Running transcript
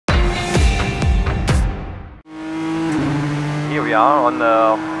here we are on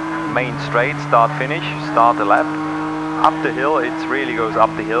the main straight, start finish, start the lap. Up the hill, it really goes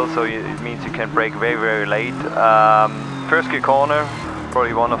up the hill, so it means you can brake very late. First gear corner,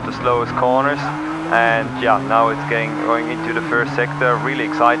 probably one of the slowest corners, and yeah, now it's going into the first sector. Really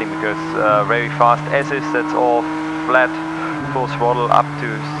exciting because very fast assist, that's all flat, full throttle up to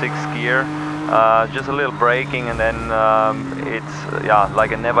 6th gear. Just a little braking, and then it's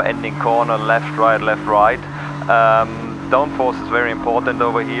like a never-ending corner, left, right. Downforce is very important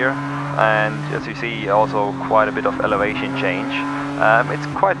over here, and as you see, also quite a bit of elevation change. It's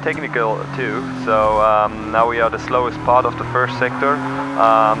quite technical too, so now we are the slowest part of the first sector.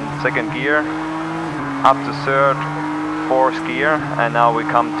 2nd gear, up to 3rd, 4th gear, and now we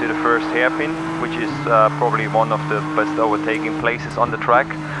come to the first hairpin, which is probably one of the best overtaking places on the track.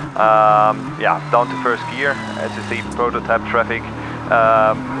 Down to 1st gear. As you see, prototype traffic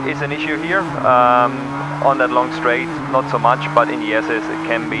is an issue here. On that long straight, not so much, but in the SS it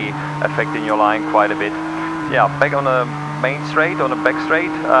can be affecting your line quite a bit. Yeah, back on the main straight, on the back straight,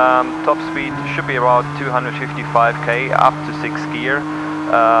 top speed should be about 255k up to 6th gear.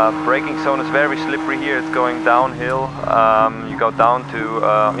 Braking zone is very slippery here, it's going downhill. You go down to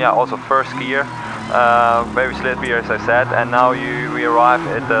also 1st gear, very slippery as I said, and now we arrive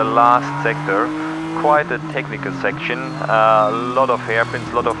at the last sector. Quite a technical section, a lot of hairpins,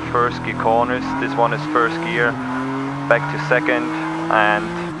 a lot of 1st gear corners. This one is 1st gear, back to 2nd, and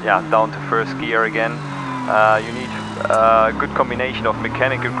yeah, down to 1st gear again. You need a good combination of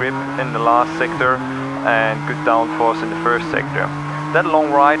mechanical grip in the last sector and good downforce in the first sector. That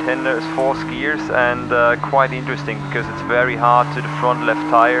long right hander is 4th gears, and quite interesting because it's very hard to the front left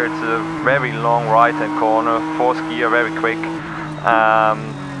tire. It's a very long right hand corner, 4th gear, very quick.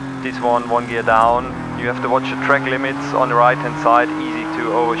 This one gear down. You have to watch the track limits on the right hand side, easy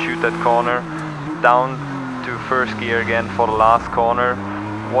to overshoot that corner. Down to 1st gear again for the last corner.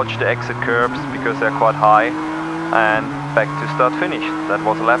 Watch the exit curbs because they're quite high, and back to start finish. That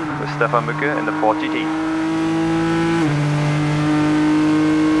was a lap with Stefan Mücke in the Ford GT.